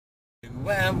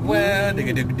With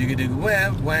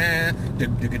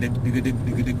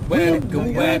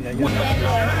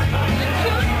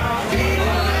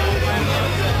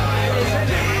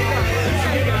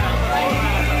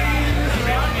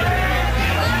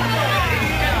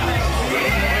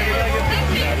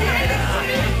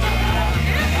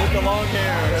the long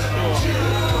hair, that's cool.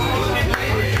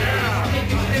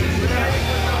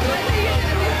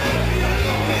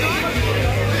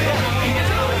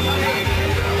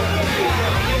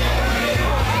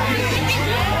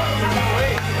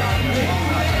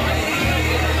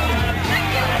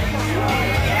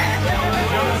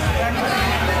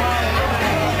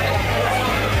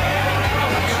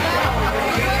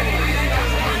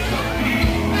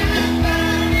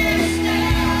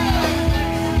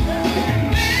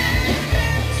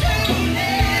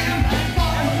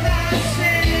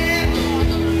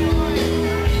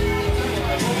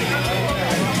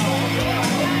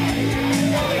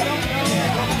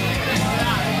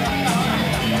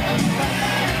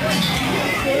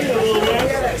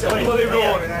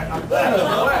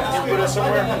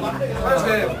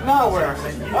 Nowhere.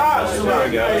 There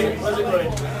we go.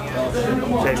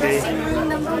 JP.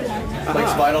 Like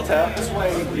Spinal Tap.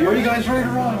 Are you guys ready to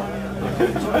run?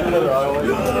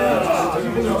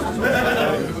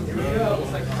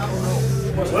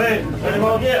 Wait,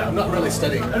 anyone? Yeah. I'm not really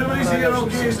studying. Anybody see your own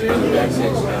keys?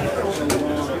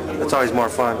 That's always more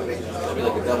fun.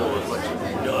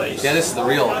 Yeah, this is the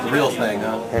real thing,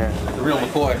 huh? Yeah. The real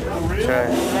McCoy. That's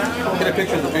right. Get a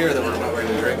picture of the beer that we're about ready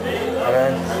to drink.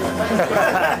 Right.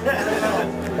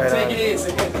 Take it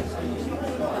easy.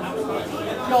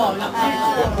 Go on.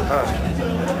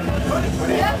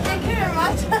 Yeah, thank you very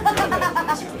much.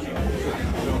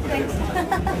 Thanks.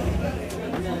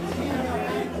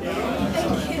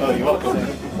 Oh, you're welcome.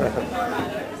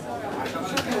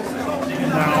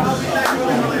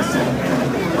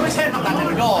 Always head not that in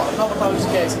the door, not the post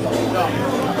case.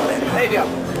 There you go.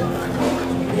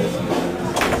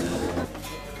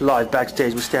 Live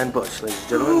backstage with Stan Bush, ladies and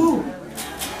gentlemen.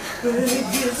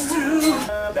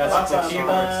 That's the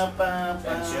keyboard.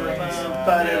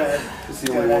 This is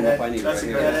the only warm up I need right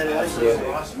here.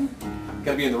 Absolutely.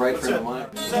 Gotta be in the right frame of mind.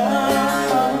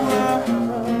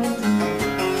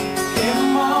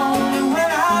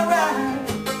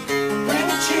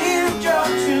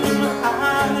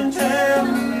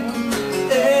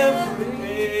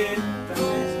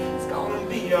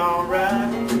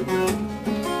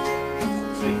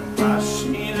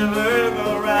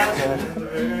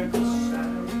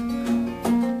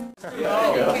 I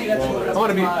want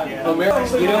to be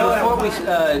American. You know, before we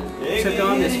took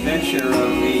on this venture of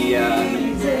the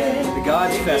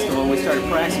Gods Festival, we started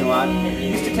practicing a lot.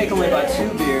 It used to take only about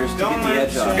 2 beers to get the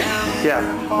edge off. Yeah,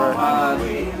 right.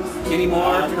 Any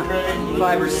more,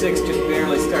 5 or 6 just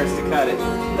barely starts to cut it.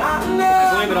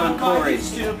 Blame it on Corey,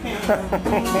 the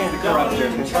corruptor.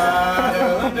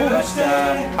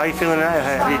 How you feeling now?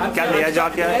 Have you gotten the edge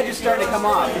off The yet? edge is starting to come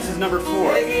off. This is number 4.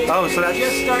 Oh, so that's...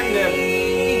 Just starting to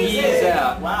ease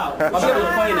out. Wow. I'll be able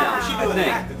to play now, I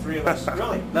think. The three of us,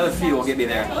 really. Another few will get me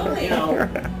there. You know,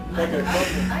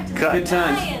 Good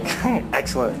times.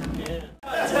 Excellent.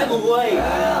 Wait.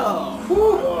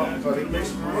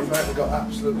 We got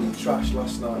absolutely trashed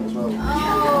last night as well. Oh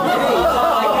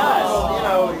my God. You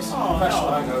know, it's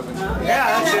professional hangover.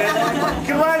 Yeah, that's it. You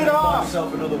can write it off.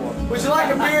 Myself another one. Would you like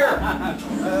a beer?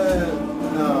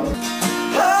 No.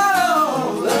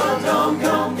 Oh, love don't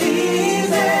come easy.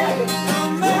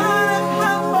 No matter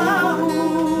how far.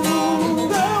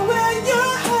 The way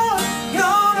your heart's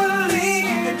gonna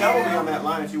lead. double me on that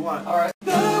line if you want. All right.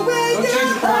 The way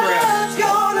your heart's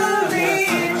gonna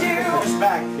lead you. Push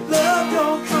back. Love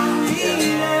don't come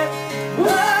easy.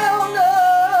 Oh,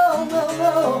 no, no,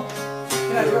 no.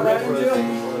 Can I go right into it?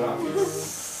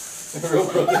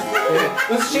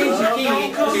 Let's change the key.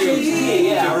 Let's change the key.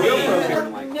 Yeah, real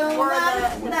program.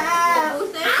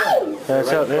 That's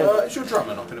out there. Is your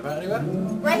drummer knocking about anywhere?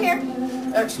 Right here.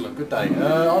 Excellent, good day.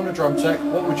 I'm the drum tech.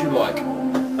 What would you like?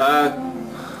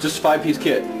 Just a 5-piece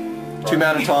kit. 2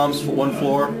 mounted toms, 1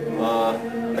 floor. I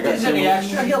got Any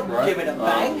extra, cymbals. he'll Right. give it a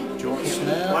bang. Do you want a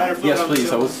snare? Yes,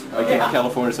 please. I came to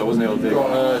California, so I wasn't able to You've dig.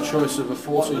 got a choice of a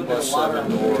 14 by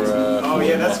 7 or Oh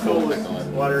yeah, that's cool.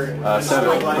 Water.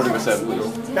 7. 30 by 7.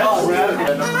 Oh,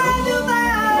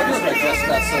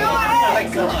 My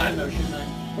God.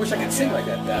 Wish I could sing like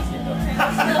that, Daphne.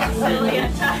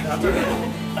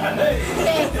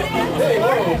 Hey,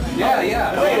 whoa.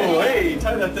 Yeah. Oh, hey,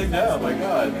 tie that thing down. My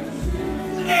God.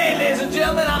 Hey, ladies and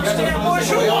gentlemen, I'm Stan Bush.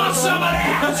 Who wants some of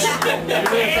that?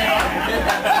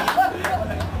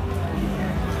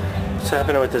 What's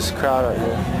happening with this crowd out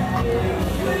here?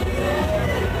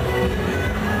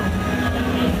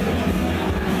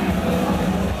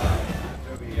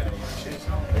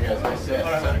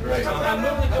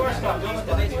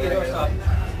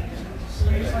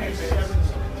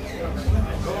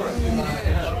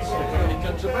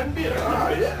 Time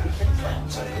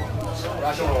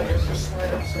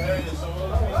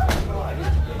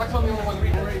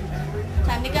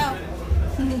to go.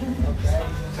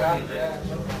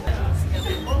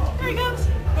 There he goes.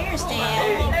 There's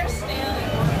Stan. There's Stan.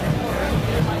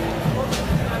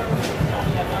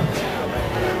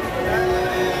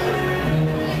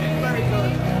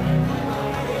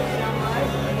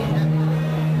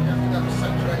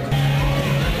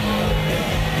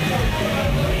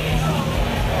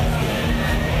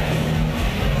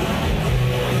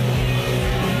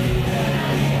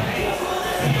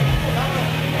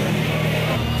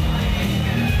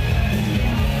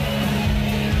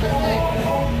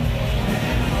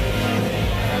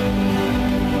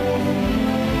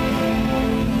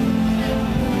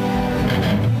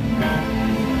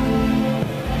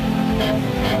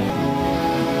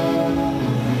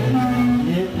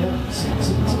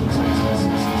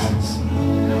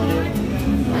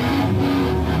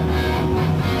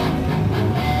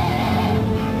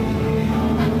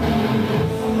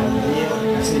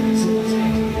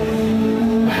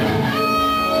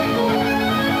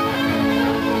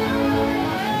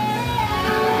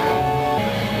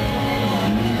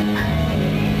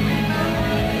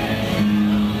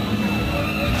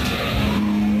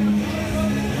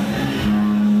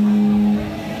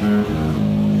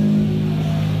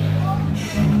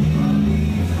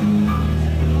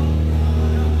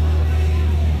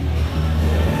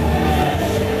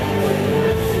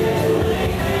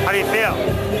 How do you feel?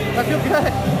 I feel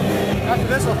good. After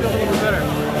this, I'll feel a little bit better.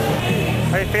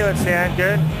 How you feeling, Stan?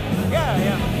 Good?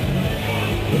 Yeah.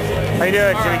 How you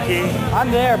doing, Jimmy Key?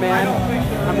 I'm there, man.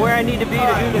 I'm where I need to be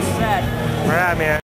to do this set. All right, man.